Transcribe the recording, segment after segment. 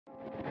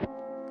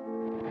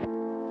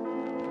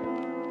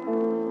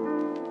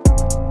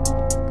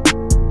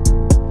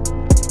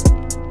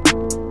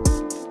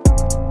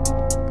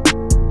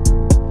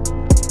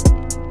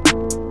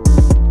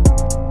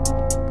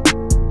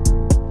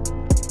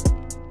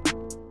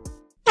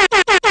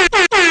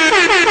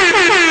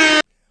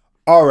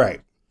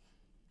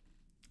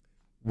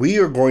we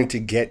are going to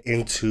get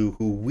into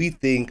who we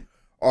think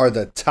are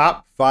the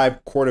top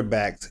 5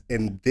 quarterbacks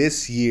in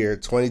this year,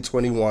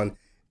 2021,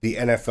 the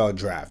NFL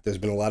draft. There's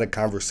been a lot of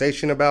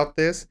conversation about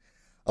this,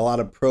 a lot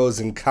of pros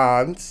and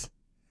cons.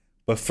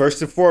 But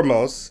first and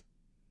foremost,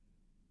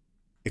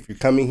 if you're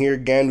coming here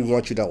again, we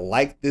want you to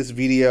like this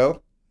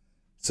video,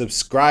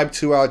 subscribe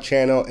to our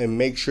channel, and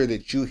make sure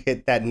that you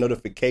hit that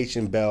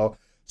notification bell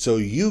so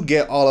you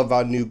get all of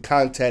our new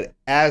content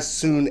as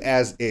soon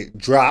as it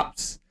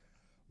drops.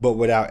 But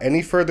without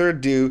any further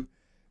ado,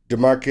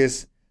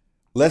 DeMarcus,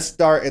 let's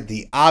start at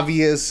the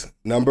obvious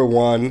number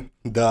one,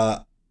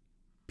 the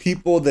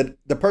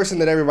person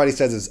that everybody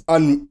says is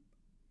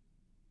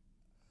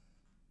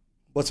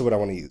what's the word I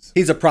want to use?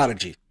 He's a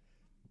prodigy.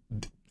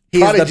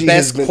 He's the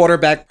best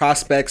quarterback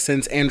prospect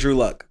since Andrew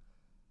Luck.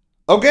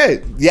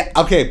 Okay. Yeah.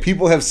 Okay.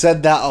 People have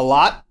said that a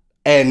lot,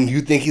 and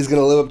you think he's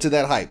going to live up to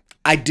that hype?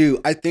 I do.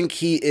 I think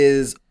he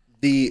is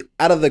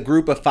out of the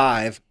group of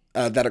 5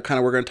 that are kind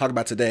of we're going to talk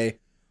about today,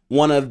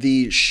 one of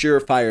the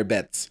surefire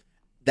bets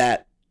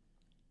that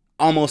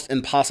almost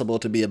impossible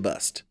to be a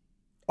bust.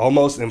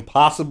 Almost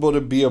impossible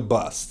to be a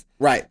bust.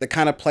 Right. The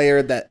kind of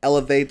player that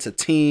elevates a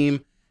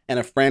team and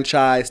a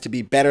franchise to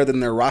be better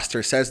than their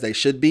roster says they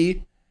should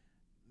be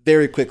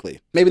very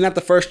quickly. Maybe not the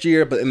first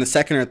year, but in the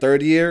second or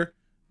third year,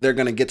 they're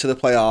going to get to the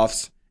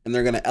playoffs and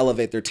they're going to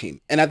elevate their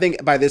team. And I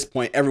think by this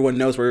point, everyone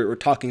knows we're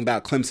talking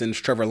about Clemson's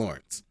Trevor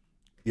Lawrence.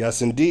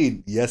 Yes,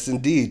 indeed. Yes,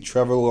 indeed.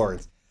 Trevor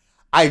Lawrence.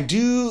 I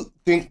do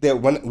think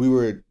that when we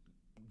were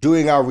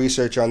doing our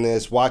research on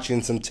this,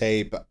 watching some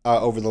tape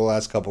over the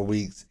last couple of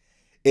weeks,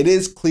 it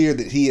is clear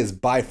that he is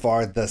by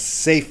far the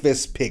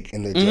safest pick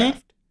in the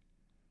draft.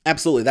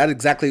 Absolutely. That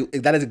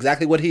is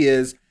exactly what he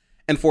is.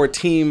 And for a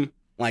team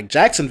like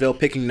Jacksonville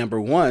picking number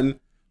 1,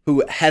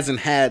 who hasn't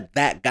had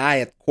that guy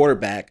at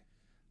quarterback,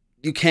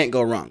 you can't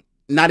go wrong.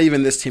 Not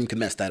even this team can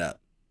mess that up.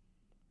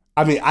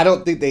 I mean, I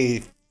don't think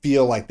they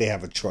feel like they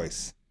have a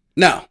choice.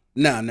 No.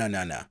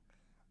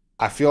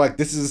 I feel like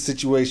this is a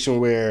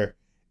situation where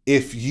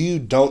if you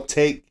don't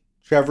take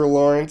Trevor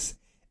Lawrence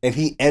and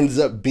he ends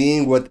up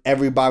being what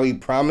everybody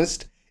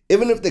promised,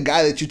 even if the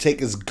guy that you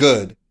take is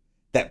good,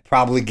 that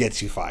probably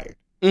gets you fired.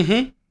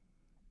 Mm-hmm.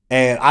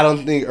 And I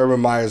don't think Urban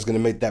Meyer is going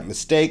to make that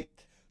mistake.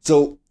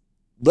 So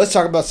let's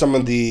talk about some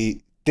of the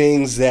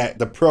things that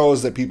the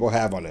pros that people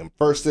have on him.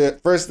 First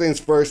things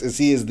first is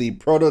he is the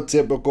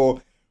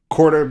prototypical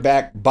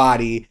quarterback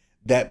body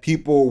that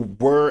people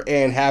were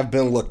and have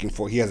been looking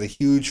for. He has a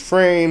huge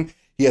frame.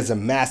 He has a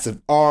massive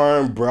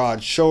arm,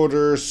 broad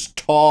shoulders,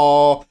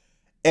 tall,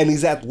 and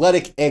he's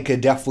athletic and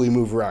could definitely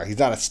move around. He's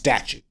not a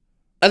statue.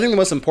 I think the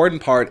most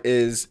important part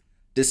is,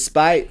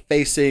 despite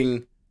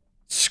facing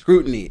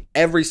scrutiny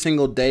every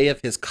single day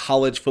of his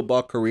college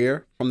football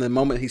career, from the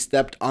moment he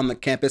stepped on the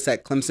campus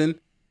at Clemson,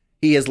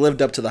 he has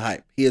lived up to the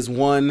hype. He has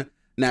won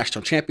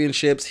national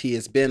championships. He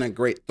has been a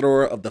great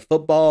thrower of the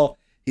football.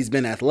 He's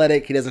been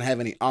athletic. He doesn't have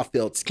any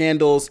off-field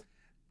scandals.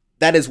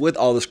 That is with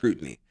all the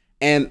scrutiny.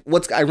 And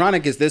what's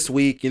ironic is this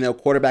week,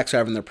 quarterbacks are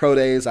having their pro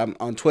days. I'm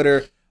on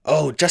Twitter.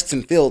 Oh,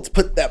 Justin Fields,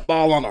 put that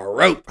ball on a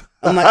rope.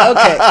 I'm like,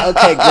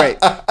 okay, great.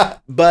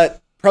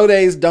 But pro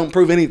days don't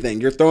prove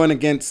anything. You're throwing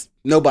against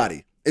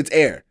nobody. It's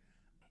air.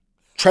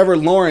 Trevor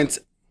Lawrence,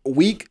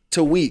 week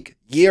to week,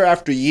 year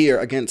after year,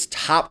 against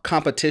top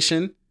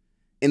competition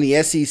in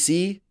the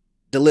SEC,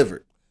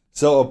 delivered.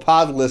 So a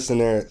pod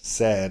listener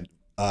said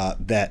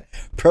that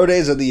pro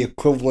days are the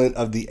equivalent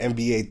of the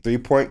NBA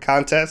three-point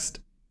contest.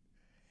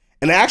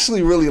 And I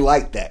actually really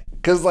like that.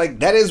 Because,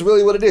 that is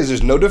really what it is.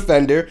 There's no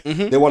defender.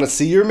 Mm-hmm. They want to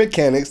see your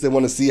mechanics. They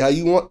want to see how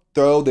you want to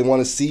throw. They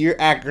want to see your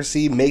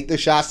accuracy, make the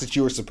shots that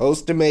you were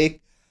supposed to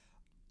make.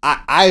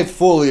 I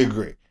fully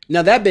agree.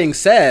 Now, that being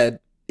said,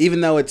 even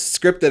though it's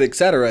scripted,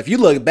 etc., if you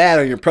look bad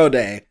on your pro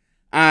day,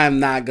 I'm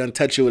not going to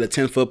touch you with a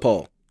 10-foot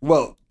pole.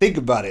 Well, think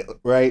about it,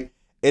 right?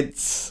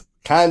 It's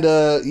kind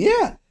of,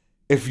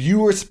 if you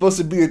were supposed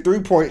to be a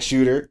three-point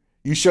shooter,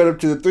 you showed up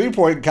to the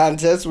three-point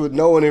contest with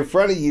no one in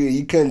front of you and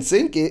you couldn't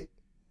sink it.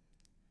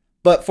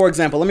 But, for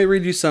example, let me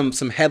read you some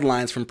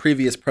headlines from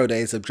previous pro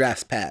days of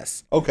drafts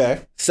past.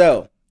 Okay.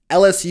 So,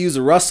 LSU's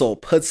Russell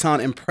puts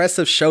on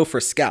impressive show for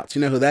scouts.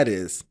 You know who that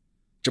is?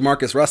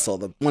 Jamarcus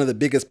Russell, one of the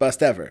biggest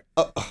busts ever.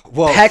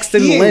 Well,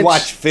 Paxton he ain't Lynch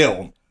watch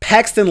film.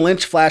 Paxton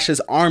Lynch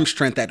flashes arm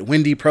strength at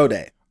Windy Pro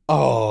Day.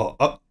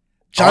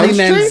 Johnny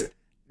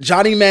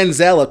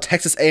Manziel of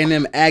Texas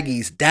A&M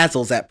Aggies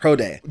dazzles at Pro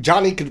Day.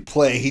 Johnny could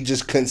play. He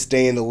just couldn't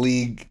stay in the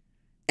league.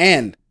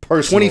 And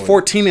personally.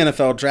 2014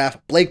 NFL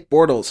Draft, Blake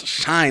Bortles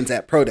shines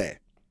at Pro Day.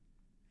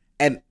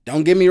 And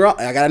don't get me wrong,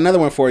 I got another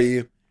one for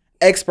you.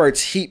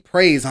 Experts heap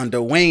praise on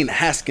Dwayne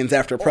Haskins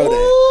after Pro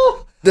Day.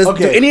 Do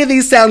any of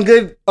these sound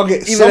good? Okay,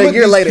 even a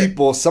year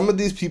later? Some of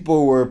these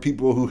people were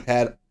people who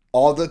had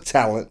all the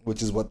talent,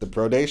 which is what the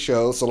Pro Day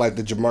shows. So like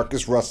the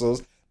Jamarcus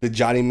Russells, the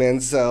Johnny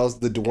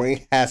Manziels, the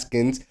Dwayne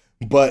Haskins,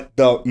 but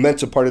the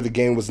mental part of the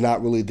game was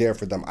not really there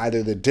for them.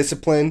 Either the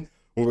discipline,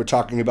 when we're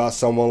talking about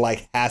someone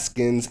like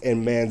Haskins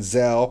and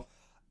Manziel,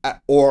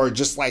 or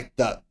just like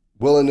the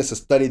willingness to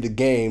study the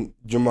game,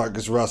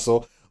 Jamarcus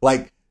Russell.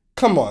 Like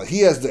Come on, he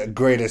has the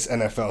greatest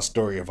NFL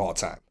story of all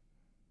time.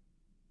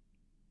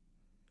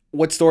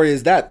 What story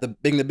is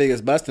that? Being the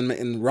biggest bust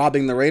and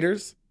robbing the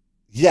Raiders?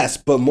 Yes,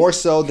 but more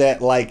so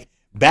that, like,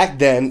 back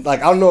then,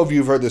 like, I don't know if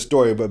you've heard the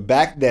story, but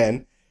back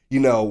then, you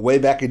know, way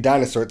back in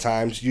dinosaur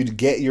times, you'd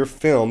get your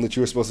film that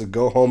you were supposed to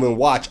go home and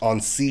watch on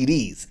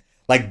CDs,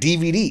 like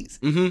DVDs.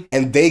 Mm-hmm.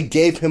 And they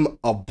gave him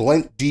a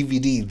blank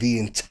DVD the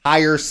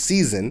entire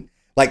season,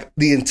 like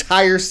the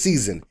entire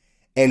season.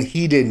 And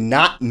he did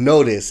not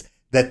notice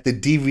that the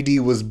DVD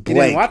was blank. He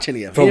didn't watch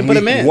any of it. From He didn't put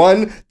them week in.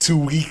 1 to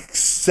week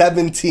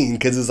 17,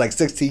 because it's like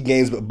 16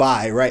 games but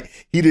by, right?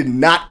 He did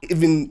not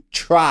even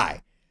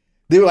try.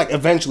 They were like,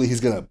 eventually he's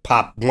going to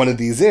pop one of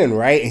these in,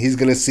 right? And he's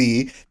going to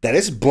see that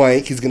it's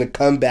blank. He's going to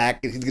come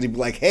back and he's going to be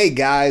like, hey,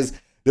 guys,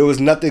 there was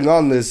nothing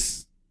on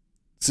this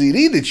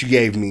CD that you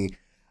gave me.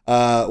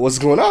 What's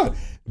going on?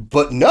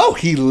 But no,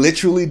 he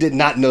literally did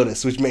not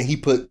notice, which meant he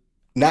put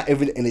not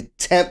even an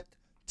attempt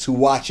to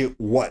watch it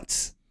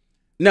once.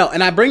 No,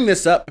 and I bring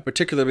this up in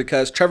particular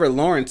because Trevor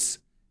Lawrence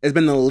has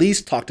been the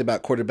least talked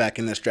about quarterback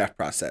in this draft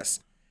process.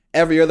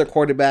 Every other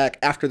quarterback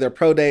after their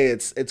pro day,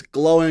 it's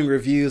glowing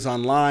reviews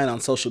online,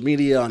 on social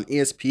media, on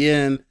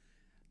ESPN,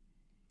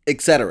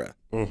 etc.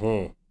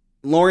 Mm-hmm.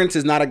 Lawrence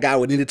is not a guy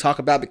we need to talk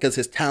about because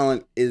his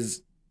talent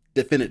is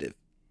definitive,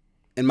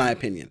 in my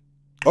opinion.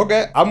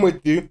 Okay, I'm with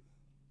you.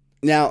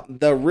 Now,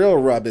 the real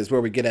rub is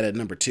where we get at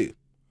number 2.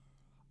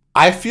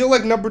 I feel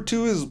like number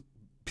 2 is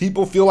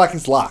people feel like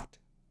it's locked.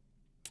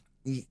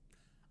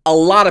 A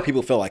lot of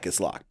people feel like it's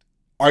locked.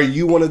 Are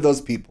you one of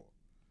those people?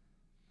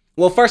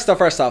 Well, first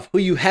off, who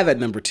you have at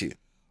number 2?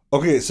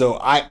 Okay, so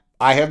I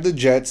have the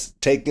Jets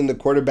taking the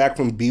quarterback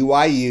from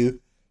BYU,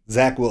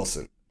 Zach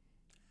Wilson.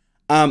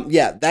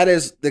 Yeah, that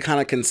is the kind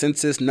of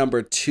consensus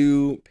number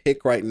 2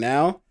 pick right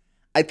now.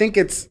 I think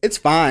it's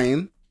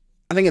fine.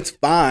 I think it's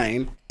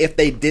fine. If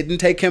they didn't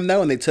take him,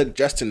 though, and they took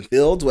Justin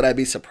Fields, would I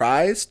be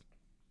surprised?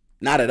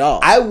 Not at all.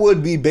 I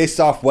would be, based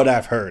off what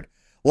I've heard.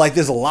 Like,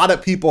 there's a lot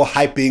of people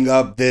hyping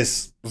up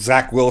this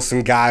Zach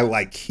Wilson guy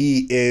like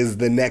he is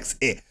the next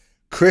it.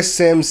 Chris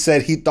Sims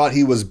said he thought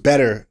he was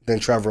better than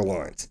Trevor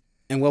Lawrence.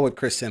 And what would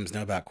Chris Sims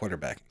know about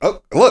quarterback?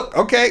 Oh, look,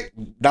 okay.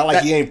 Not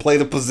like he ain't played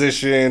the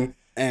position.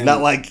 And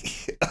not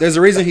like... There's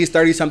a reason he's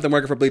 30-something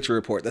working for Bleacher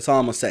Report. That's all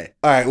I'm going to say.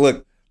 All right,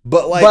 look.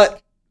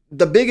 But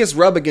the biggest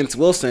rub against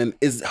Wilson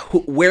is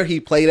where he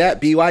played at,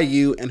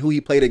 BYU, and who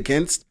he played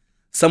against.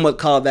 Some would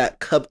call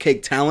that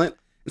cupcake talent.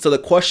 And so the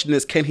question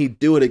is, can he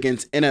do it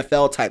against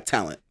NFL-type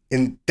talent?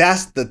 And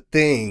that's the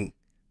thing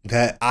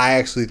that I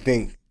actually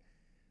think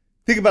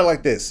about it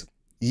like this.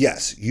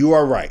 Yes, you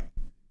are right.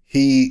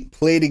 He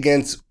played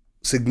against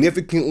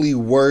significantly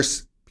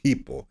worse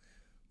people,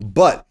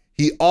 but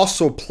he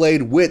also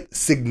played with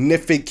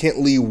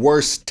significantly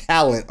worse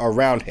talent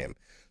around him.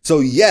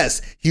 So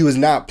yes, he was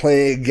not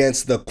playing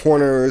against the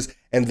corners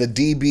and the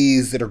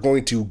DBs that are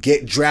going to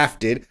get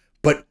drafted,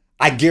 but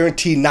I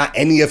guarantee not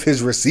any of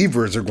his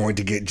receivers are going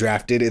to get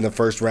drafted in the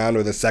first round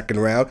or the second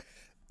round.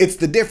 It's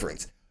the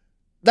difference.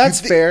 That's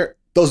fair.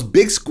 Those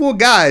big school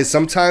guys,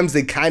 sometimes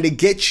they kind of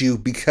get you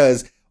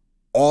because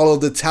all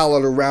of the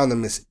talent around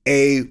them is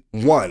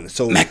A1.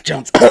 So Mac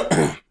Jones.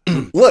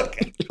 look,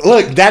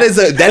 that is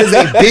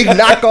a big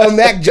knock on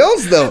Mac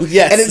Jones, though.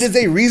 Yes. And it is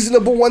a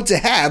reasonable one to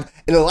have.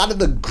 And a lot of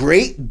the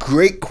great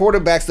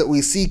quarterbacks that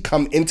we see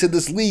come into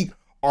this league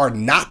are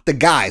not the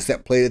guys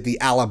that played at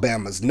the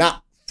Alabamas,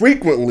 not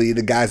frequently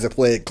the guys that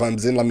play at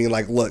Clemson. I mean,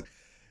 like, look,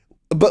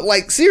 but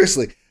like,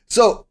 seriously.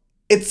 So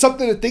it's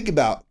something to think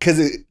about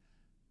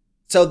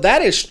So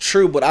that is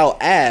true, but I'll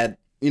add,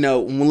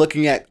 when we're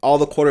looking at all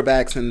the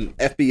quarterbacks in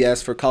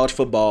FBS for college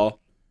football,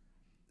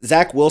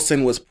 Zach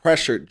Wilson was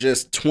pressured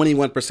just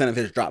 21% of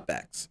his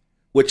dropbacks,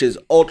 which is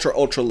ultra,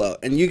 ultra low.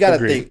 And you got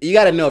to you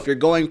got to know if you're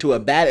going to a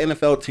bad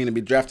NFL team to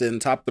be drafted in the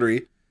top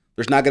 3,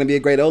 there's not going to be a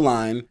great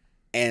O-line,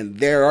 and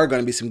there are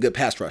going to be some good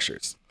pass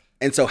rushers.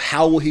 And so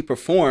how will he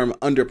perform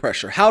under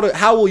pressure?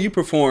 How will you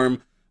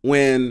perform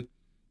when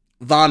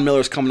Von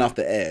Miller's coming off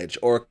the edge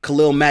or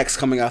Khalil Mack's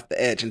coming off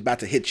the edge and about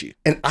to hit you?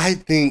 And I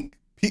think,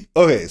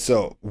 okay,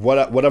 so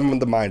what I'm in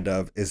the mind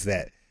of is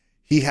that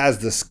he has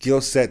the skill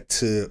set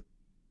to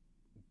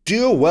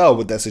deal well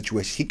with that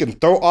situation. He can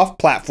throw off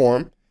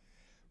platform,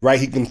 right?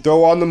 He can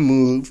throw on the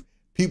move.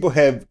 People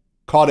have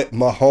called it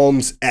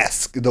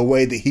Mahomes-esque, the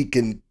way that he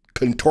can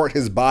contort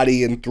his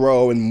body and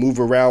throw and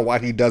move around while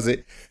he does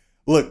it.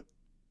 Look,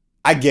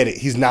 I get it.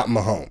 He's not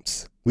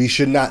Mahomes. We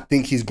should not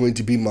think he's going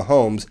to be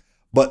Mahomes,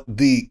 but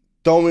the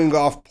throwing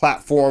off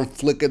platform,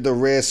 flick of the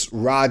wrist,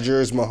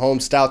 Rodgers,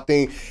 Mahomes style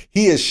thing,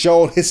 he has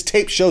shown, his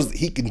tape shows that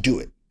he can do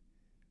it.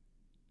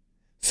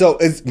 So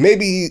it's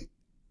maybe,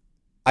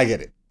 I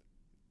get it.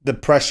 The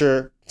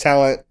pressure,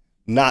 talent,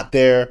 not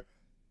there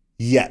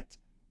yet.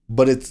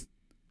 But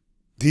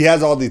he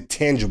has all the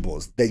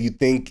tangibles that you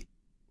think,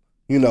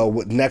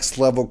 with next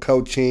level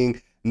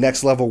coaching,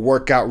 next level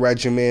workout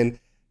regimen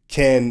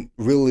can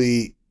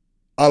really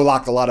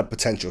unlock a lot of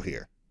potential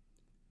here.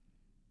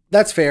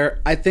 That's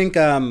fair. I think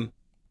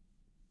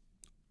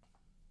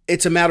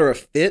it's a matter of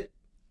fit,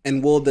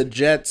 and will the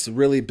Jets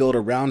really build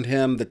around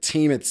him? The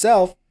team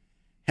itself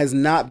has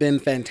not been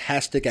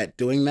fantastic at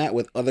doing that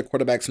with other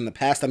quarterbacks in the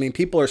past. I mean,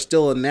 people are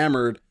still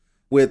enamored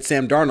with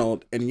Sam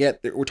Darnold, and yet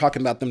we're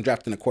talking about them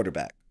drafting a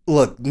quarterback.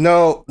 Look,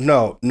 no.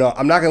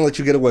 I'm not going to let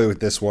you get away with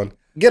this one.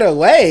 Get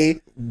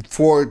away?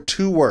 For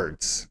 2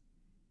 words.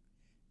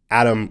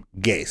 Adam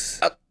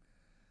Gase.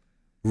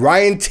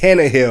 Ryan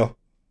Tannehill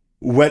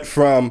went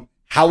from,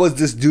 how is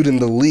this dude in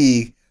the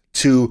league,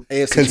 to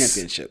AFC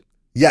Championship.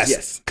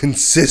 Yes.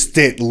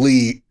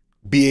 Consistently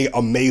being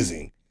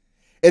amazing.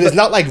 And it's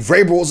not like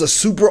Vrabel is a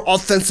super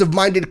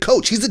offensive-minded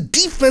coach. He's a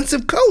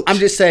defensive coach. I'm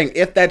just saying,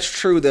 if that's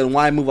true, then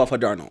why move off of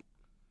Darnold?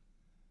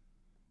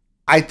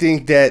 I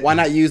think that... Why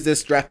not use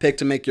this draft pick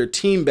to make your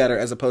team better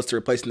as opposed to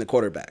replacing the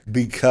quarterback?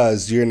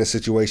 Because you're in a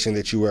situation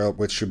that you were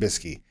with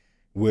Trubisky,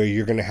 where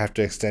you're going to have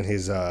to extend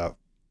his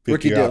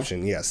fifth-year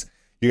option. Yes.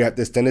 You're going to have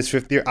to extend his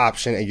fifth-year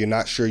option, and you're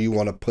not sure you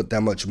want to put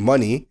that much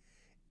money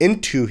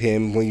into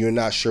him when you're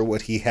not sure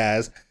what he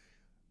has.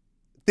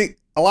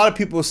 A lot of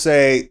people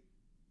say,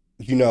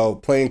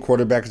 playing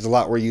quarterback is a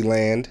lot where you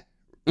land,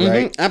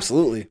 right? Mm-hmm,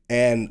 absolutely.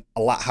 And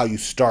a lot how you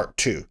start,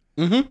 too.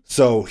 Mm-hmm.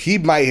 So he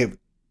might have...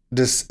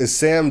 Is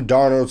Sam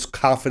Darnold's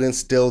confidence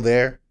still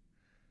there?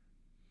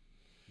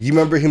 You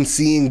remember him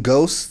seeing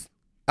ghosts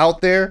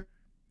out there?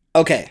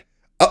 Okay.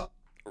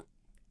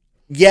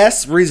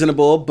 Yes,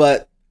 reasonable,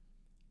 but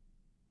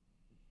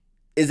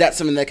is that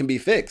something that can be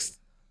fixed?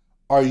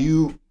 Are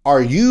you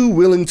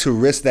willing to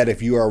risk that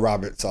if you are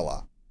Robert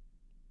Saleh?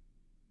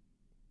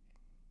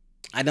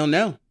 I don't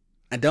know.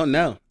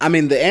 I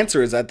mean, the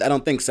answer is I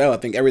don't think so. I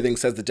think everything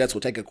says the Jets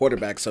will take a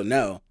quarterback, so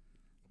no.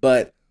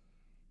 But,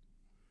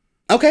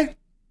 okay.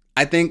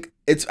 I think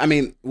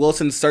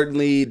Wilson's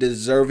certainly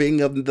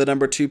deserving of the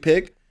number 2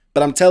 pick,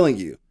 but I'm telling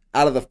you,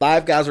 out of the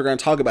 5 guys we're going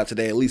to talk about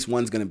today, at least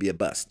one's going to be a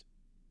bust.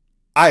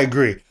 I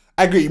agree.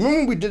 Remember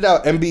when we did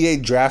our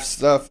NBA draft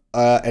stuff,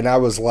 and I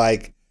was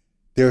like,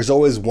 there's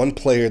always one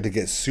player that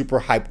gets super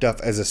hyped up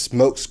as a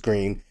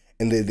smokescreen,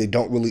 and they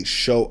don't really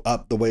show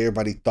up the way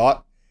everybody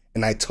thought.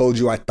 And I told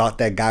you I thought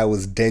that guy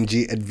was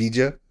Denji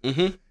Advija.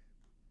 Mm-hmm.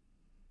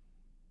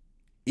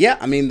 Yeah,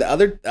 I mean, the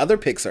other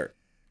picks are...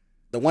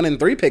 The 1 and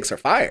 3 picks are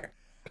fire.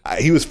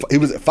 He was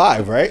at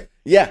 5, right?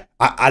 Yeah.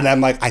 And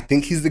I'm like, I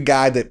think he's the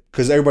guy that,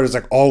 because everybody's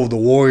like, oh, the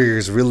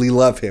Warriors really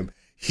love him.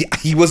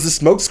 He was the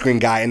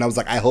smokescreen guy, and I was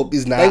like, I hope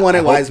he's not. They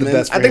wanted Wiseman.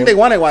 I think they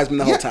wanted Wiseman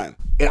the whole time.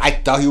 And I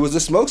thought he was the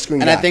smokescreen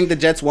guy. And I think the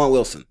Jets want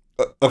Wilson.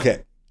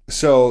 Okay.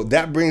 So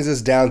that brings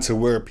us down to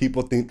where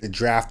people think the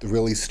draft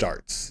really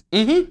starts.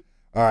 Mm-hmm.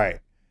 All right.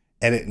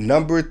 And at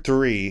number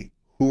 3,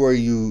 who are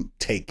you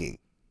taking?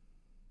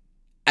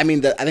 I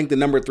mean, I think the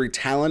number 3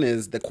 talent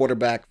is the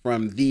quarterback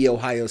from The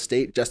Ohio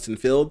State, Justin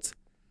Fields.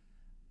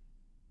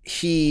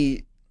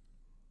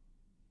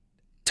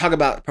 Talk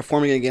about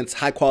performing against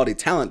high-quality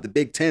talent. The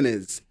Big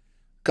Ten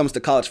comes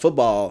to college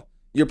football,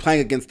 you're playing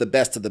against the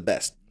best of the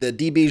best. The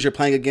DBs you're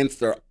playing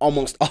against are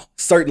almost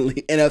certainly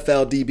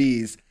NFL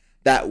DBs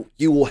that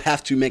you will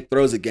have to make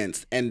throws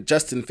against. And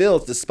Justin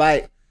Fields,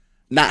 despite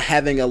not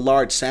having a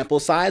large sample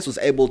size, was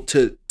able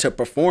to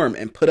perform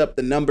and put up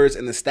the numbers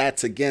and the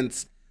stats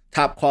against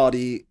top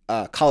quality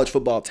college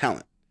football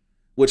talent,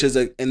 which is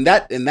in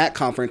that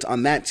conference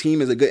on that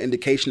team is a good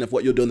indication of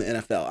what you'll do in the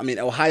NFL. I mean,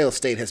 Ohio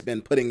State has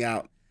been putting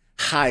out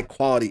high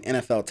quality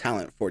NFL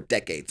talent for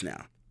decades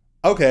now.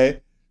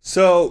 Okay,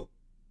 so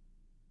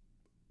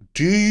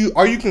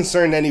are you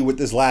concerned any with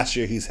this last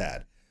year he's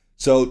had?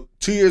 So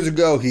 2 years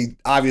ago, he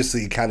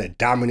obviously kind of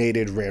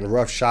dominated, ran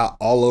roughshod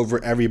all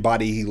over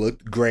everybody. He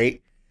looked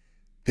great.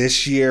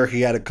 This year,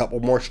 he had a couple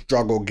more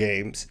struggle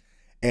games.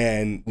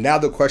 And now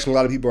the question a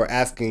lot of people are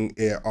asking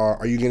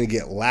are you going to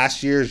get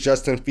last year's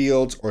Justin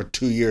Fields or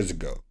 2 years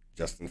ago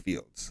Justin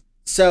Fields?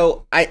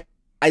 So I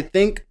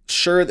think,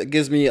 sure, that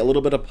gives me a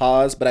little bit of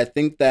pause, but I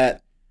think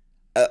that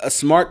a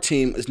smart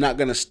team is not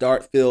going to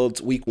start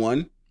Fields week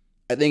 1.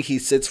 I think he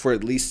sits for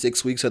at least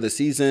 6 weeks of the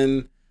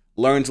season,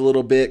 learns a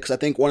little bit, because I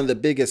think one of the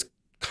biggest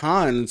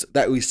cons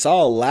that we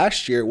saw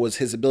last year was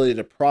his ability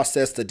to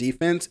process the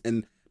defense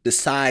and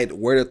decide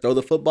where to throw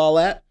the football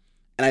at.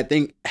 And I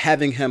think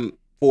having him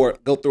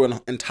go through an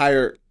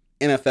entire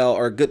NFL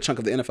or a good chunk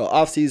of the NFL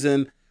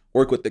offseason,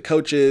 work with the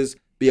coaches,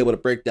 be able to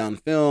break down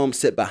film,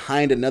 sit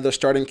behind another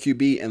starting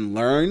QB and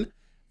learn,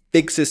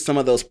 fixes some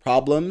of those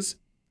problems.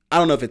 I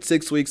don't know if it's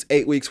 6 weeks,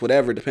 8 weeks,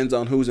 whatever, depends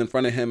on who's in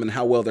front of him and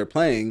how well they're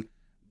playing.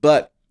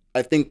 But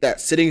I think that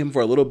sitting him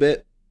for a little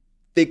bit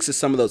fixes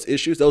some of those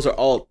issues. Those are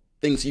all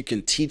things you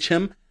can teach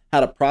him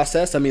how to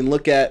process. I mean,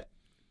 look at...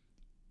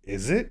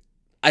 Is it?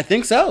 I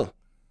think so.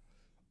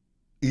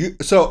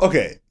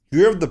 Okay.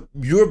 You're of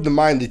the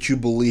mind that you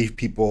believe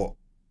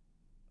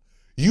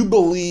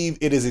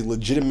it is a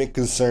legitimate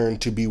concern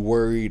to be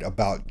worried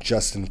about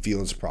Justin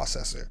Fields'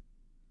 processor.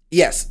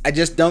 Yes, I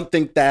just don't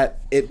think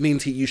that it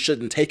means you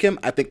shouldn't take him.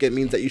 I think it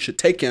means that you should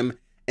take him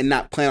and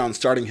not plan on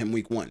starting him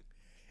week 1.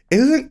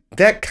 Isn't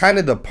that kind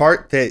of the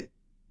part that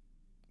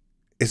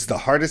is the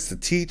hardest to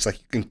teach? Like,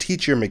 you can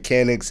teach your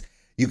mechanics,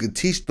 you can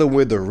teach them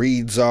where the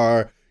reads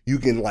are, you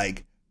can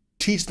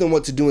teach them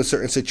what to do in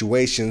certain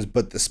situations,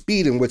 but the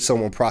speed in which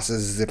someone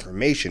processes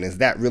information, is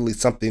that really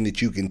something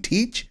that you can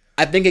teach?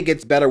 I think it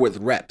gets better with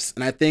reps.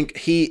 And I think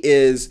he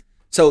is,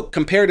 so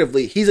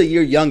comparatively, he's a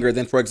year younger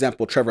than, for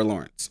example, Trevor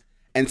Lawrence.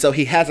 And so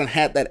he hasn't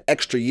had that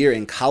extra year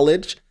in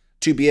college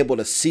to be able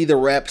to see the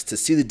reps, to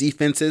see the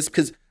defenses.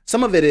 Because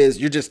some of it is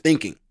you're just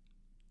thinking.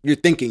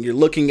 You're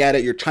looking at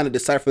it, you're trying to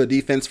decipher the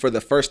defense for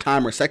the first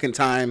time or second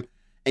time,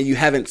 and you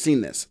haven't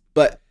seen this.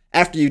 But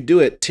after you do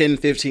it 10,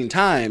 15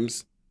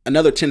 times,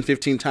 another 10,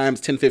 15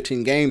 times, 10,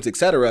 15 games,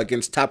 etc.,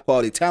 against top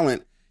quality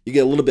talent, you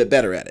get a little bit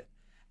better at it.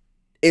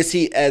 Is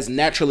he as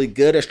naturally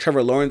good as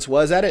Trevor Lawrence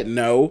was at it?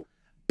 No.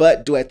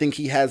 But do I think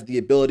he has the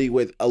ability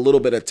with a little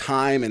bit of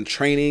time and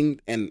training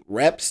and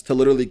reps to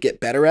literally get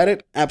better at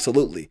it?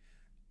 Absolutely.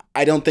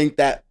 I don't think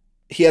that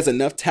he has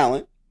enough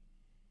talent.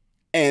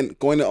 And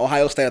going to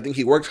Ohio State, I think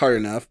he worked hard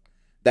enough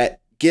that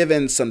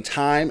given some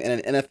time in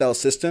an NFL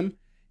system,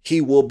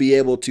 he will be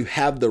able to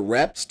have the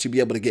reps to be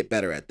able to get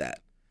better at that.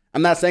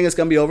 I'm not saying it's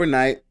going to be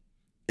overnight,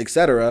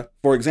 etc.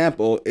 For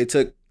example, it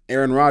took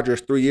Aaron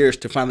Rodgers 3 years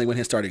to finally win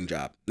his starting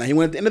job. Now, he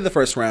went at the end of the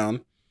first round,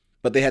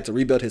 but they had to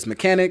rebuild his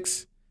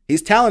mechanics.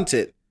 He's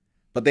talented,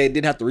 but they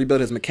did have to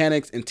rebuild his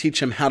mechanics and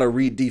teach him how to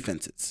read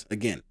defenses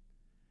again.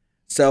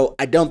 So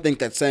I don't think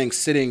that saying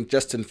sitting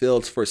Justin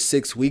Fields for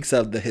 6 weeks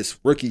of his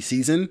rookie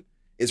season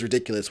is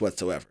ridiculous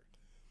whatsoever.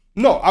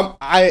 No,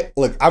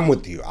 I'm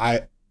with you.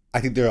 I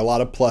think there are a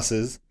lot of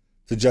pluses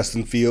to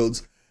Justin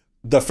Fields.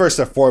 The first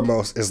and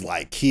foremost is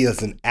like he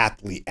is an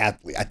athlete. I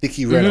think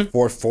he ran a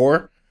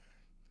 4.4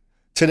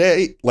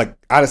 today. Like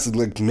honestly,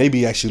 like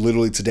maybe actually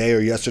literally today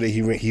or yesterday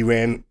he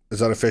ran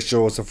his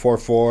unofficial was a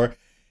 4.4,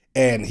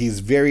 and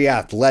he's very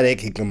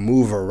athletic. He can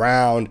move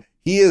around.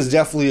 He is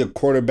definitely a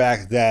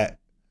quarterback that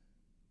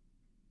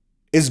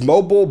is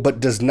mobile but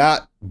does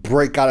not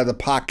break out of the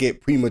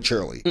pocket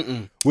prematurely,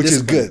 which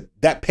is good.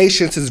 That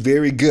patience is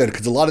very good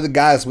because a lot of the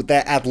guys with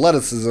that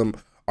athleticism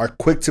are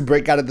quick to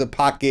break out of the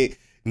pocket,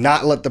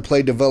 not let the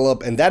play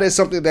develop, and that is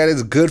something that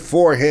is good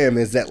for him,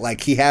 is that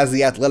like he has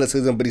the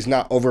athleticism but he's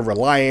not over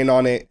relying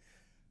on it.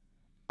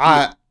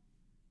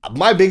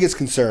 My biggest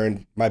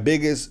concern, my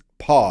biggest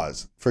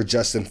pause for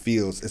Justin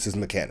Fields is his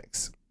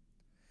mechanics.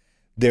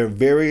 They're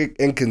very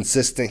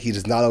inconsistent. He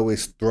does not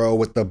always throw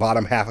with the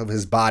bottom half of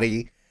his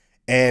body.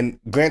 And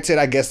granted,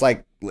 I guess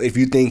like if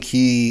you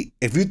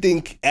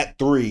think at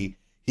 3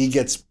 he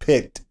gets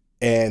picked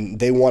and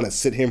they want to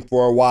sit him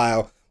for a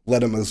while,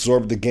 let him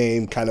absorb the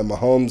game, kind of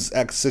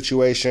Mahomes-esque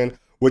situation,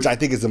 which I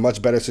think is a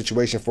much better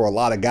situation for a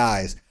lot of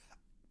guys,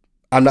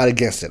 I'm not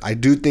against it. I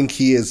do think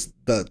he is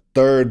the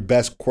third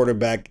best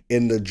quarterback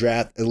in the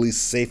draft, at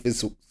least safe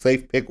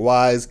pick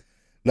wise,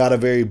 not a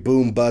very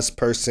boom bust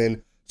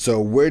person. So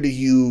where do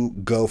you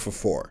go for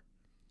 4?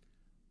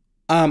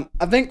 I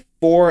think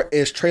 4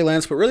 is Trey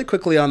Lance, but really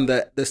quickly on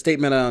the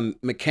statement on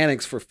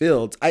mechanics for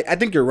Fields, I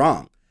think you're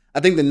wrong. I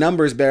think the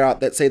numbers bear out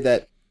that say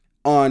that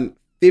on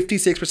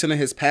 56% of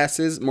his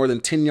passes, more than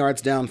 10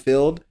 yards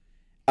downfield,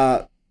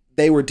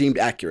 they were deemed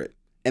accurate.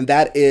 And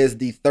that is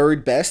the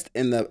third best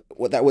in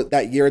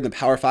that year in the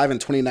Power 5 in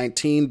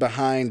 2019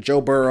 behind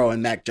Joe Burrow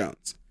and Mac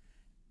Jones.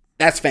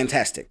 That's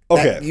fantastic.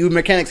 Okay. You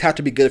mechanics have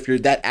to be good if you're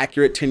that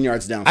accurate 10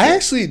 yards downfield. I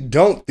actually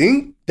don't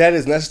think that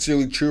is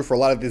necessarily true for a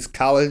lot of these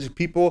college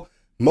people.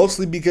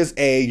 Mostly because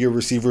your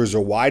receivers are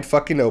wide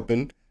fucking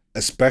open,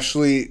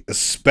 especially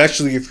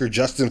if you're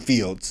Justin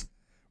Fields,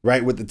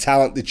 right, with the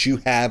talent that you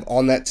have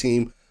on that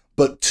team.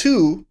 But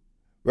 2,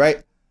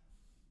 right,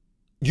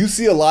 you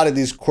see a lot of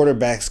these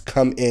quarterbacks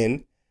come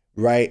in,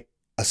 right,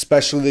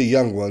 especially the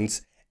young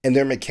ones, and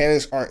their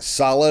mechanics aren't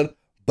solid,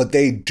 but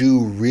they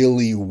do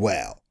really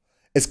well.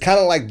 It's kind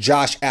of like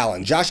Josh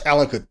Allen. Josh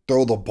Allen could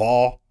throw the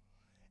ball,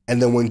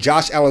 and then when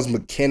Josh Allen's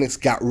mechanics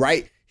got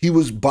right, he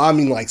was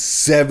bombing like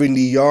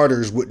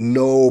 70-yarders with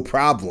no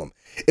problem.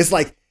 It's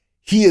like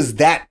he is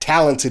that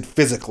talented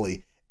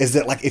physically. Is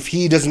that like if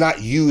he does not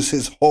use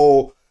his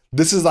whole...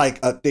 This is like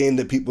a thing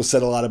that people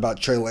said a lot about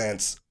Trey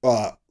Lance,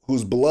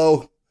 who's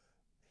below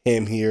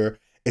him here.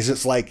 It's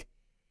just like,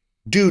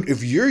 dude,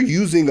 if you're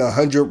using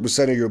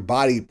 100% of your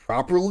body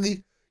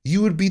properly,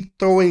 you would be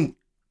throwing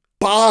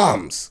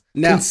bombs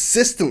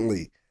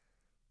consistently.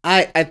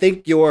 I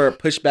think your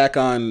pushback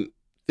on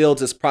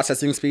Fields'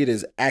 processing speed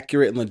is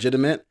accurate and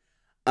legitimate.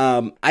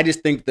 I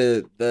just think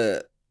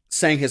the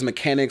saying his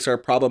mechanics are a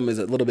problem is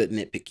a little bit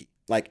nitpicky.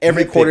 Like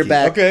every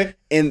quarterback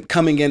in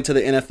coming into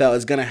the NFL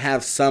is going to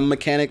have some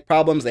mechanic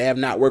problems. They have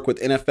not worked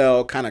with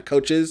NFL kind of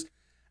coaches,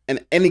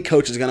 and any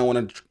coach is going to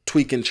want to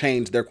tweak and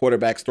change their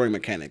quarterback's throwing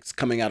mechanics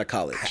coming out of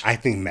college. I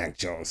think Mac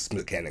Jones'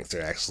 mechanics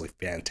are actually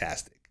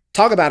fantastic.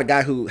 Talk about a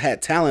guy who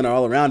had talent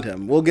all around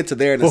him. We'll get to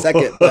there in a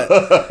second. But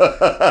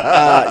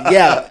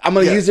I'm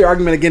going to use your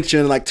argument against you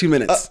in like 2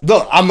 minutes.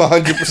 No, I'm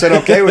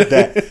 100% okay with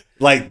that.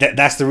 Like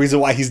that's the reason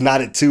why he's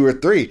not at 2 or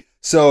 3.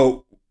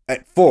 So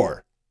at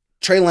 4.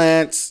 Trey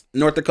Lance,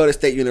 North Dakota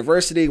State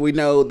University. We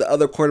know the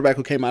other quarterback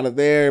who came out of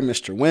there,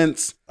 Mr.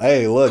 Wentz.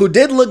 Hey, look. Who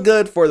did look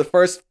good for the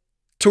first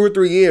 2 or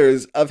 3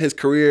 years of his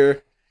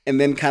career, and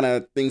then kind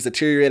of things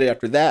deteriorated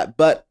after that.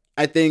 But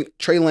I think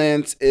Trey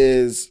Lance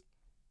is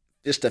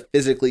just a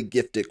physically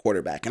gifted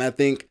quarterback. And I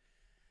think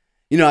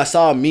I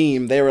saw a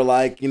meme. They were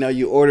like,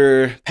 you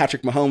order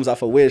Patrick Mahomes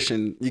off of Wish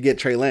and you get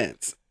Trey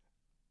Lance.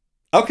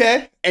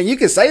 Okay. And you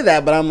can say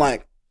that, but I'm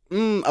like,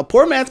 a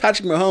poor man's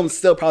Patrick Mahomes is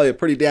still probably a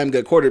pretty damn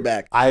good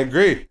quarterback. I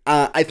agree.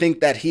 I think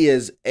that he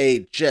is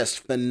a just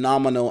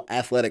phenomenal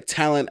athletic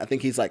talent. I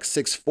think he's like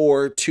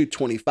 6'4",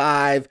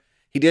 225.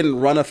 He didn't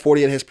run a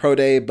 40 at his pro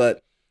day,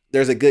 but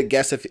there's a good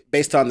guess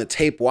based on the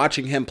tape,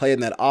 watching him play in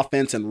that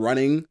offense and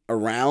running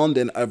around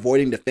and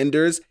avoiding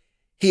defenders,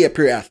 he a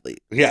pure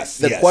athlete. Yes.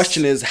 The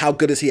question is, how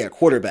good is he at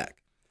quarterback?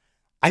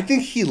 I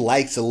think he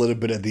likes a little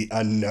bit of the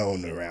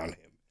unknown around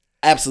him.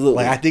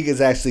 Absolutely. I think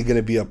it's actually going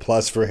to be a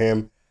plus for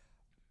him.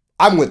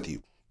 I'm with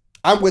you.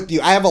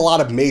 I have a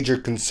lot of major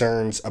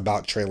concerns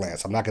about Trey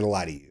Lance. I'm not going to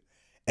lie to you.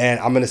 And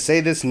I'm going to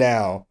say this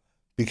now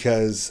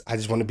because I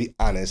just want to be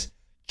honest.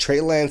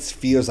 Trey Lance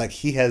feels like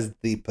he has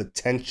the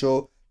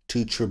potential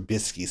to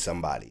Trubisky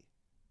somebody.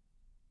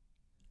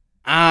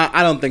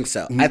 I don't think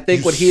so. I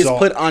think what he has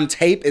put on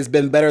tape has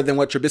been better than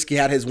what Trubisky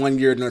had his 1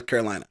 year in North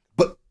Carolina.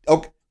 But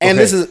okay. And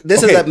this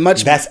is a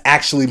much. That's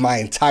actually my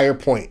entire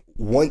point.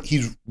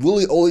 He's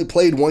really only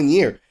played 1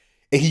 year.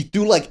 And he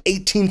threw like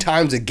 18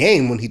 times a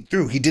game when he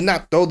threw. He did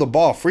not throw the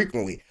ball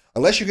frequently.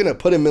 Unless you're going to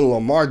put him in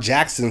Lamar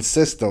Jackson's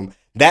system,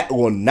 that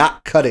will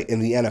not cut it in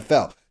the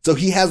NFL. So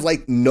he has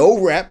like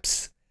no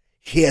reps.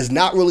 He has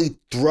not really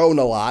thrown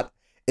a lot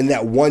in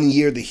that 1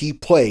 year that he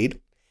played.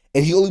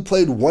 And he only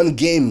played one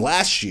game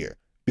last year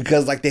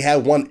because like they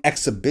had one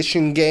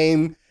exhibition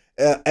game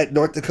at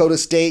North Dakota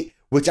State,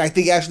 which I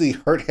think actually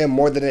hurt him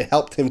more than it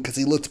helped him because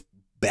he looked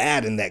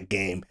bad in that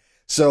game.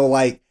 So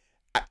like,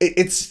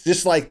 it's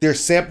just like their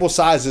sample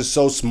size is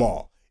so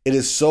small. It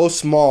is so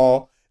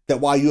small that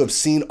while you have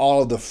seen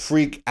all of the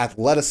freak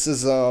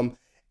athleticism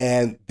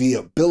and the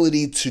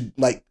ability to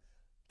like,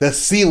 the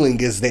ceiling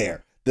is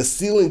there. The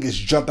ceiling is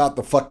jump out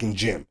the fucking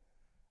gym.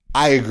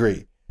 I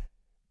agree.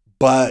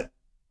 But,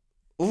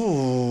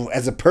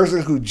 as a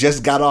person who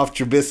just got off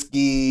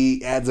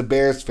Trubisky as a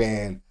Bears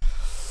fan,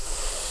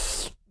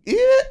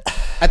 yeah.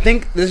 I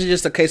think this is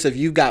just a case of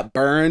you got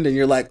burned and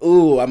you're like,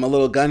 I'm a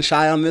little gun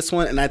shy on this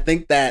one. And I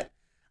think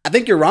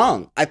you're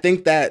wrong. I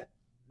think that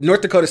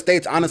North Dakota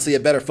State's honestly a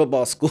better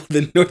football school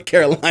than North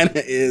Carolina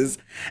is.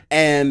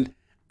 And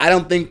I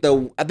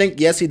think,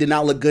 yes, he did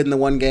not look good in the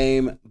one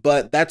game,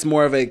 but that's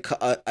more of a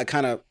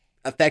kind of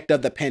effect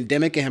of the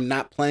pandemic and him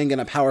not playing in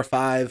a Power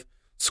 5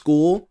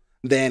 school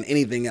than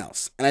anything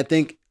else. And I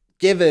think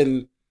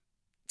given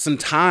some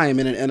time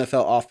in an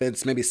NFL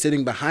offense, maybe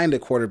sitting behind a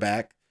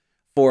quarterback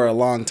for a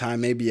long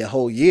time, maybe a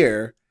whole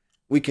year,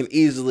 we can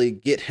easily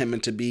get him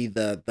into be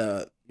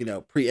the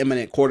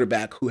preeminent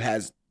quarterback who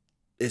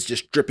is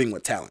just dripping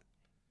with talent.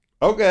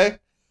 Okay,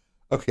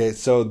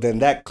 so then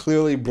that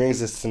clearly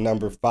brings us to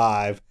number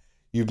 5.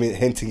 You've been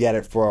hinting at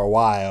it for a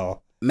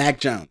while.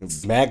 Mac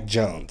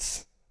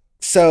Jones.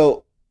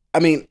 So, I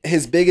mean,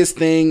 his biggest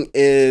thing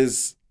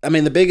is,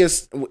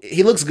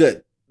 he looks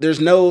good. There's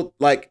no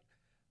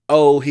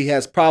he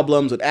has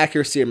problems with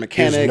accuracy or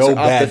mechanics or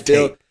off the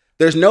field. Tape.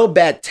 There's no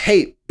bad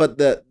tape, but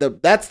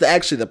that's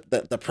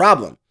the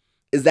problem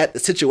is that the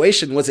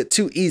situation, was it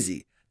too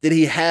easy? Did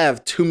he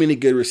have too many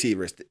good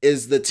receivers?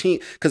 Is the team,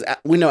 because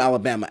we know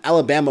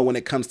Alabama, when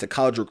it comes to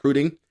college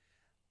recruiting,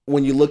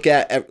 when you look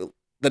at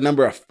the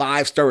number of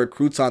 5-star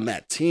recruits on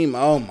that team,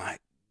 oh my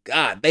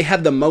God, they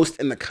have the most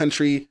in the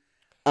country.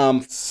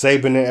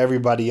 Saban and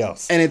everybody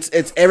else. And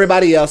it's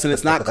everybody else, and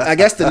it's not, I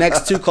guess the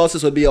next two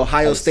closest would be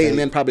Ohio State and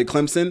then probably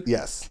Clemson.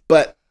 Yes.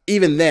 But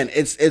even then,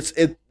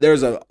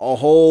 there's a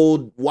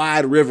whole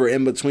wide river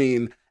in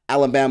between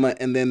Alabama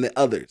and then the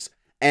others.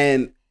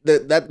 And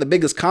the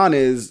biggest con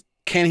is,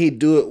 can he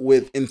do it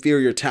with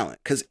inferior talent?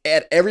 Because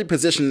at every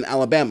position in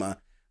Alabama,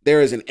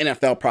 there is an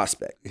NFL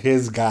prospect.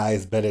 His guy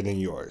is better than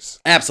yours.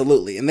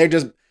 Absolutely. And they're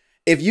just,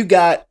 if you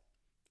got,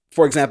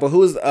 for example,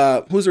 who's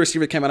the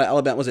receiver that came out of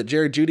Alabama? Was it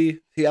Jerry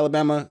Jeudy? He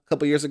Alabama a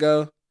couple years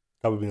ago?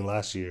 Probably been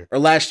last year. Or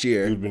last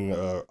year. He'd been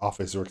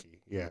offense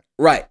rookie. Yeah.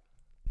 Right.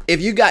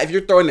 If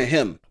you're throwing to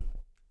him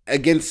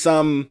against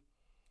some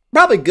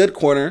probably good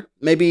corner,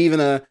 maybe even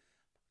a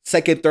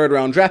second, third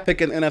round draft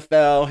pick in the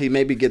NFL, he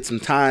maybe gets some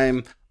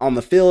time on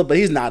the field, but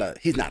he's not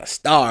a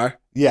star.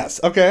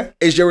 Yes. Okay.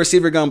 Is your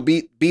receiver gonna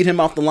beat him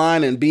off the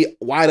line and be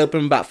wide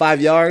open about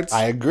 5 yards?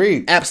 I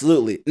agree.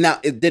 Absolutely. Now,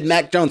 did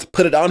Mac Jones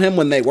put it on him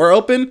when they were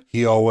open?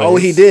 He always. Oh,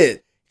 he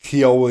did.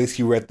 He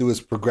read through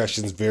his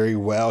progressions very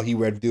well. He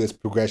read through his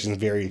progressions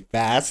very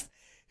fast.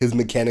 His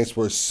mechanics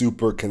were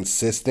super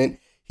consistent.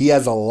 He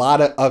has a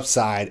lot of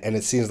upside, and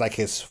it seems like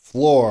his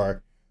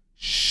floor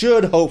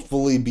should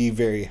hopefully be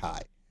very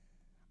high.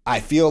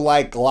 I feel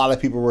like a lot of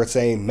people were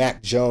saying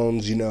Mac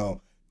Jones,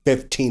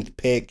 15th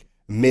pick,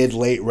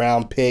 mid-late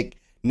round pick.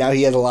 Now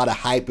he has a lot of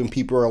hype, and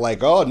people are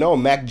like, oh, no,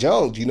 Mac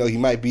Jones, he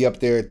might be up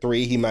there at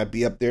 3. He might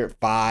be up there at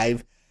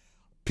 5.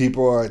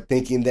 People are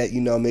thinking that,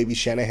 maybe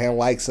Shanahan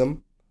likes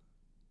him.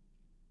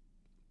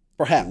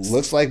 Perhaps.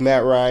 Looks like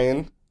Matt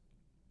Ryan.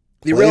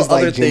 The real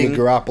other like Jimmy thing,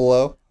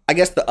 Garoppolo. I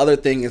guess the other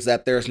thing is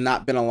that there's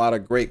not been a lot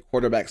of great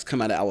quarterbacks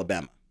come out of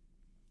Alabama,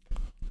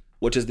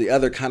 which is the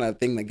other kind of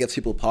thing that gives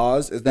people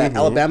pause, is that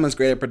Alabama's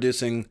great at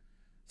producing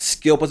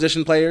skill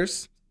position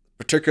players,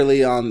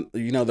 particularly on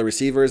the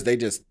receivers,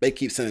 they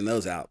keep sending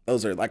those out.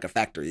 Those are like a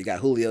factory. You got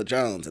Julio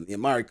Jones and the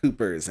Amari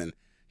Coopers, and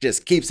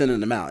just keep sending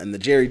them out, and the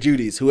Jerry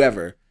Judys,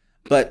 whoever.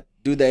 But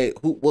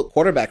what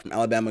quarterback from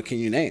Alabama can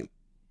you name?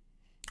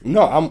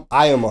 No,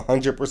 I am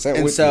 100% with you.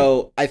 And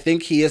so I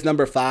think he is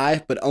number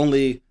 5, but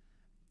only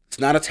it's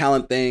not a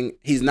talent thing.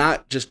 He's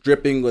not just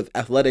dripping with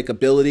athletic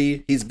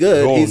ability. He's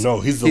good. He's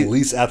the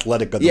least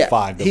athletic of the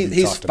 5 that we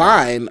he's talked about.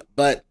 fine,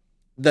 but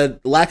the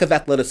lack of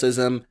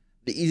athleticism,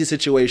 the easy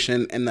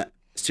situation, and the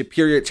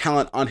superior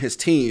talent on his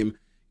team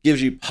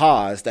gives you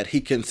pause that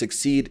he can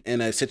succeed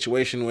in a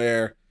situation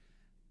where,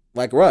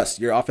 like Russ,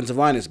 your offensive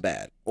line is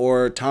bad,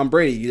 or Tom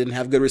Brady, you didn't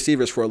have good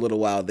receivers for a little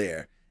while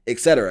there,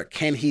 etc.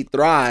 Can he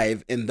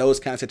thrive in those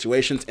kind of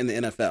situations in the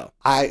NFL?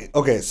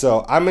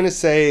 So I'm going to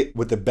say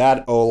with the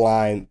bad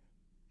O-line,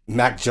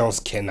 Mac Jones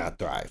cannot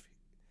thrive.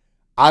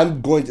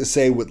 I'm going to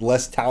say with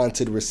less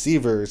talented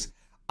receivers,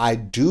 I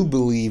do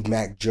believe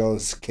Mac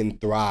Jones can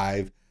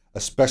thrive,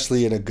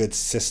 especially in a good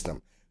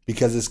system,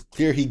 because it's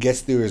clear he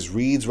gets through his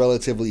reads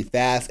relatively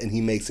fast and he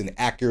makes an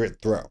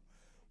accurate throw,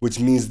 which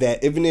means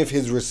that even if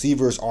his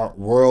receivers aren't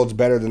worlds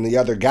better than the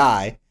other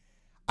guy,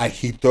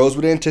 he throws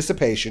with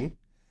anticipation,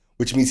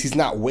 which means he's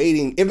not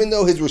waiting. Even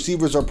though his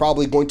receivers are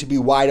probably going to be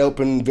wide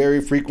open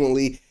very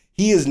frequently,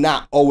 he is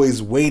not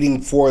always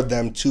waiting for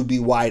them to be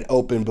wide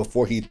open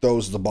before he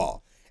throws the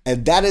ball.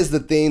 And that is the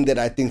thing that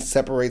I think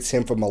separates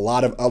him from a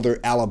lot of other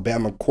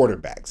Alabama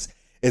quarterbacks,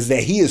 is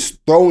that he is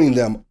throwing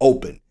them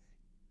open.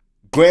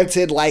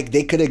 Granted, like,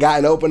 they could have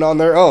gotten open on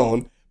their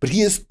own, but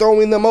he is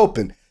throwing them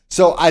open.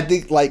 So I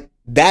think, like,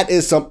 that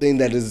is something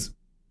that is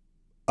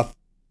a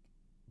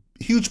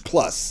huge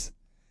plus.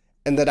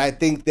 And that I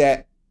think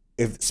that,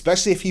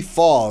 especially if he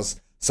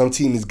falls, some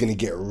team is going to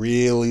get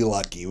really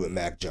lucky with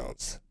Mac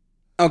Jones.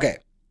 Okay.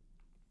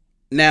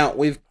 Now,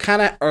 we've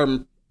kind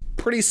of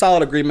pretty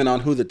solid agreement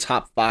on who the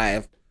top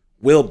 5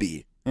 will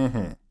be.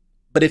 Mm-hmm.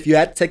 But if you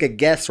had to take a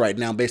guess right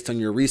now based on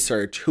your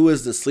research, who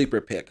is the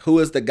sleeper pick? Who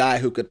is the guy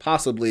who could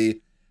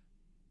possibly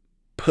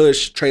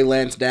push Trey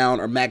Lance down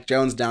or Mac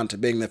Jones down to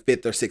being the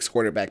 5th or 6th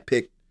quarterback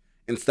pick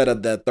instead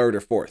of the 3rd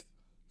or 4th?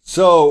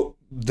 So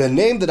the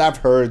name that I've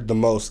heard the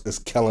most is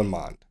Kellen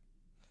Mond,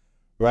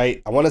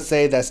 right? I want to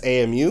say that's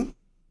AMU.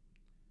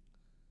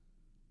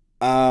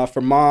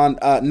 For Mond,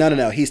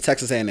 no. He's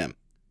Texas A&M.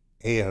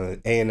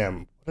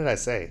 A&M. What did I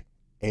say?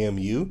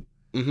 AMU?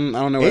 I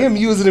don't know.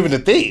 AMU isn't even a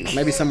thing.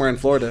 Maybe somewhere in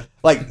Florida.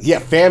 Like, yeah,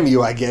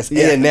 FAMU, I guess.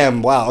 Yeah.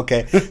 A&M. Wow,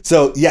 okay.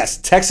 So, yes,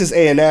 Texas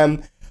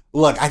A&M.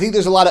 Look, I think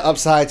there's a lot of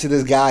upside to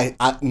this guy.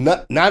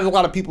 Not a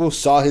lot of people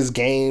saw his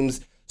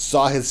games,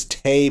 saw his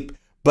tape,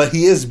 but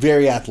he is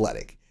very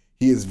athletic.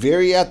 He is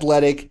very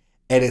athletic,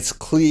 and it's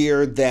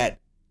clear that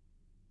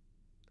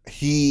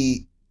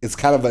he is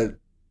kind of a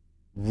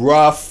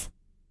rough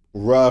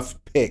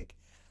pick.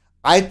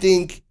 I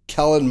think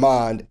Kellen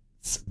Mond's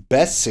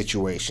best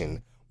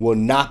situation will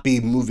not be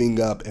moving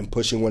up and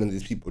pushing one of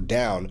these people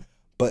down,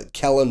 but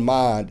Kellen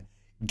Mond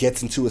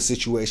gets into a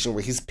situation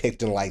where he's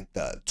picked in like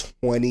the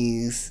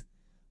 20s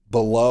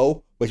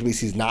below, which means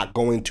he's not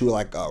going to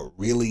like a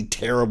really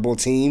terrible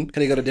team.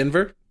 Can he go to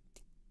Denver?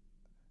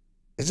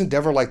 Isn't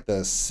Denver like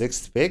the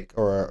 6th pick?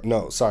 Or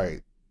no,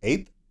 sorry,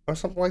 8th or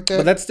something like that?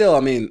 But that's still, I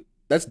mean,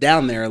 that's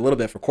down there a little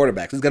bit for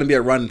quarterbacks. It's going to be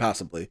a run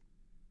possibly.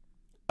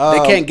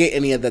 They can't get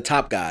any of the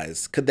top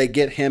guys. Could they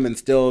get him and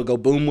still go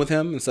boom with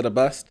him instead of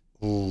bust?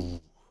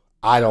 Ooh,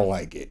 I don't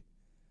like it.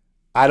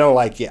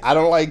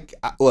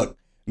 Look,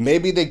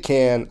 maybe they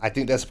can. I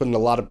think that's putting a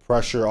lot of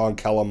pressure on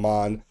Kellen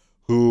Mond,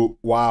 who,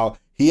 while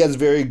he has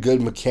very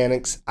good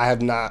mechanics,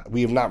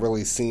 we have not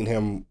really seen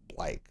him,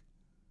 like,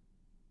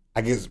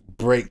 I guess,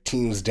 break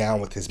teams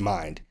down with his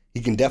mind.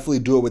 He can definitely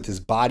do it with his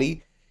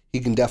body. He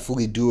can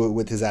definitely do it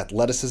with his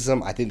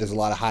athleticism. I think there's a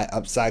lot of high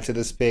upside to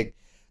this pick.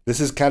 This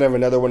is kind of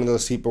another one of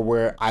those people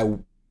where I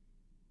would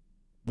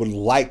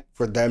like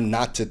for them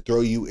not to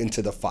throw you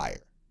into the fire.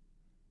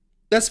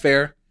 That's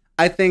fair.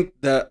 I think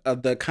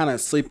the kind of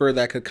sleeper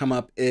that could come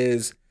up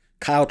is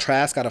Kyle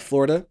Trask out of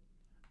Florida.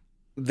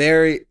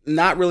 Very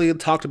not really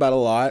talked about a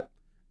lot.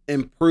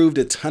 Improved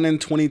a ton in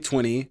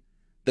 2020.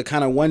 The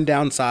kind of one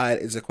downside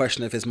is a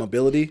question of his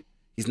mobility.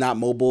 He's not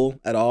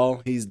mobile at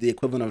all. He's the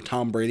equivalent of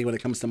Tom Brady when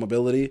it comes to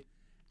mobility.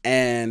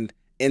 And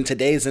in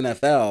today's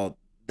NFL,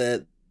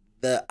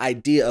 the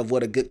idea of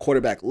what a good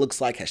quarterback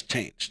looks like has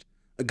changed.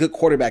 A good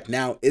quarterback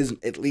now is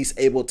at least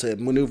able to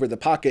maneuver the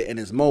pocket and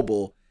is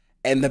mobile.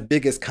 And the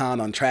biggest con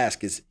on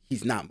Trask is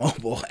he's not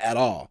mobile at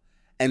all.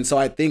 And so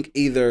I think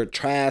either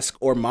Trask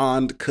or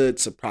Mond could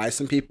surprise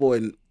some people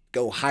and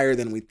go higher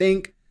than we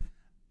think.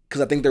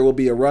 Because I think there will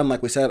be a run,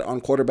 like we said,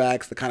 on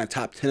quarterbacks, the kind of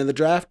top 10 of the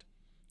draft.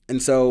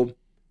 And so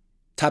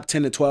top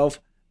 10 to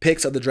 12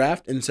 picks of the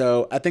draft. And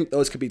so I think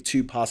those could be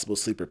 2 possible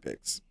sleeper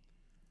picks.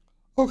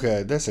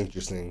 Okay, that's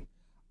interesting.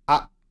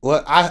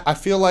 I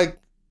feel like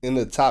in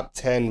the top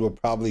 10, we'll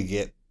probably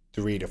get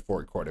 3 to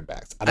 4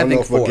 quarterbacks. I don't know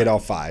if 4. We'll get all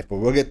 5, but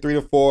we'll get 3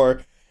 to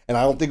 4. And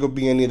I don't think it'll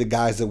be any of the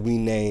guys that we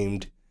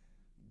named.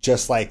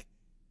 Just like,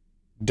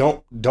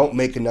 don't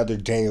make another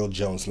Daniel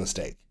Jones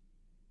mistake.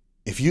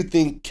 if you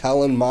think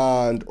Kellen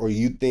Mond or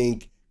you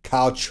think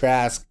Kyle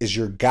Trask is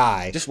your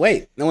guy, Just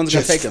wait. No one's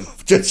going to take him.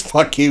 Just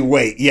fucking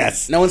wait.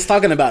 Yes. No one's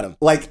talking about him.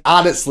 Like,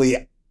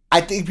 honestly,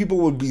 I think people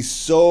would be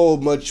so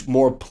much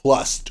more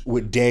plussed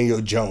with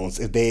Daniel Jones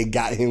if they had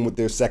got him with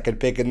their second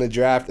pick in the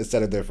draft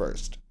instead of their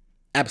first.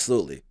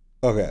 Absolutely.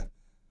 Okay.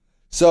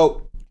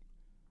 So,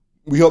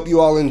 we hope you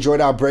all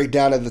enjoyed our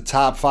breakdown of the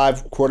top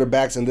 5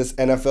 quarterbacks in this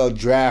NFL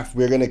draft.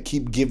 We're going to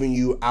keep giving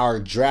you our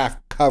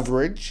draft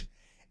coverage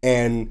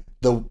and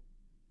the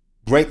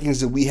rankings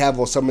that we have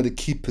on some of the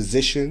key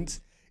positions.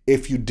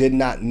 If you did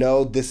not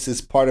know, this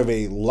is part of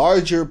a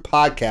larger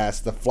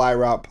podcast, the Fly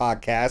Route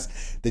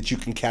Podcast, that you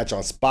can catch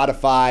on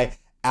Spotify,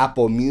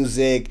 Apple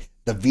Music.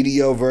 The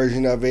video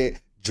version of it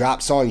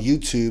drops on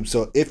YouTube.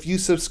 So if you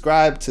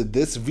subscribe to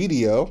this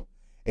video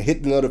and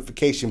hit the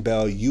notification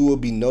bell, you will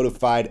be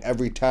notified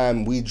every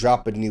time we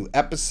drop a new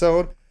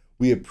episode.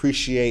 We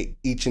appreciate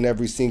each and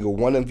every single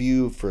one of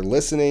you for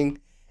listening,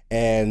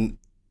 and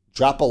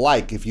drop a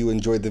like if you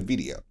enjoyed the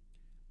video.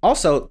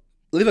 Also,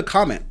 leave a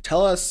comment.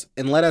 Tell us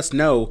and let us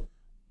know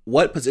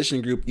what position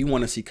group you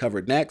want to see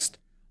covered next,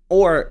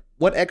 or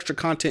what extra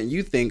content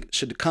you think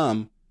should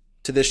come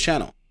to this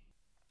channel.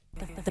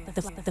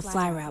 The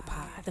Fly Route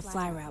Pod. The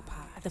Fly Route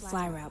Pod. The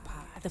Fly Route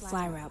Pod. The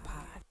Fly Route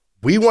Pod.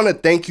 We want to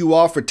thank you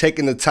all for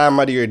taking the time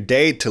out of your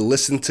day to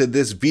listen to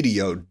this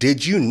video.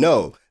 Did you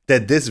know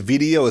that this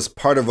video is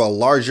part of a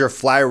larger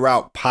Fly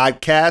Route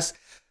podcast?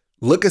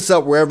 Look us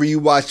up wherever you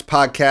watch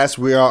podcasts.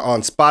 We are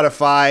on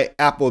Spotify,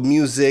 Apple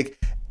Music,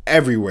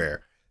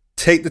 everywhere.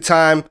 Take the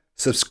time,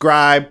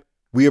 subscribe.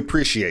 We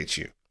appreciate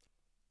you.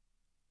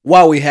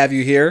 While we have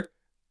you here,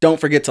 don't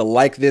forget to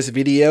like this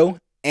video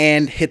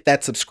and hit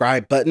that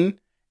subscribe button.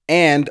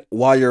 And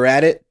while you're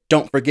at it,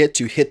 don't forget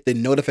to hit the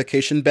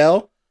notification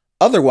bell.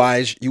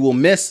 Otherwise, you will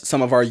miss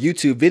some of our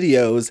YouTube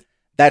videos.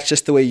 That's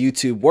just the way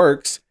YouTube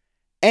works.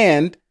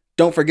 And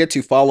don't forget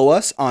to follow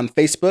us on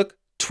Facebook,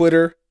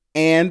 Twitter,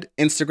 and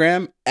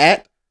Instagram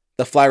at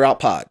the Fly Route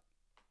Pod.